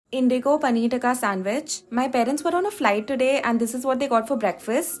Indigo paneer tikka sandwich. My parents were on a flight today and this is what they got for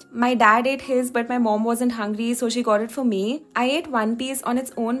breakfast. My dad ate his but my mom wasn't hungry so she got it for me. I ate one piece on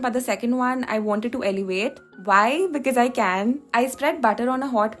its own but the second one I wanted to elevate. Why? Because I can. I spread butter on a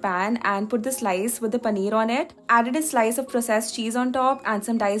hot pan and put the slice with the paneer on it. Added a slice of processed cheese on top and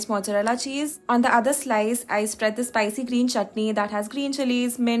some diced mozzarella cheese. On the other slice, I spread the spicy green chutney that has green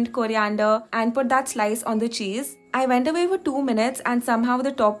chilies, mint, coriander and put that slice on the cheese. I went away for 2 minutes and somehow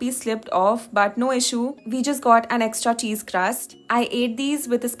the top piece slipped off, but no issue. We just got an extra cheese crust. I ate these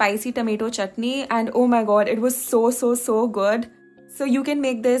with a spicy tomato chutney and oh my god, it was so good. So you can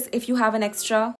make this if you have an extra.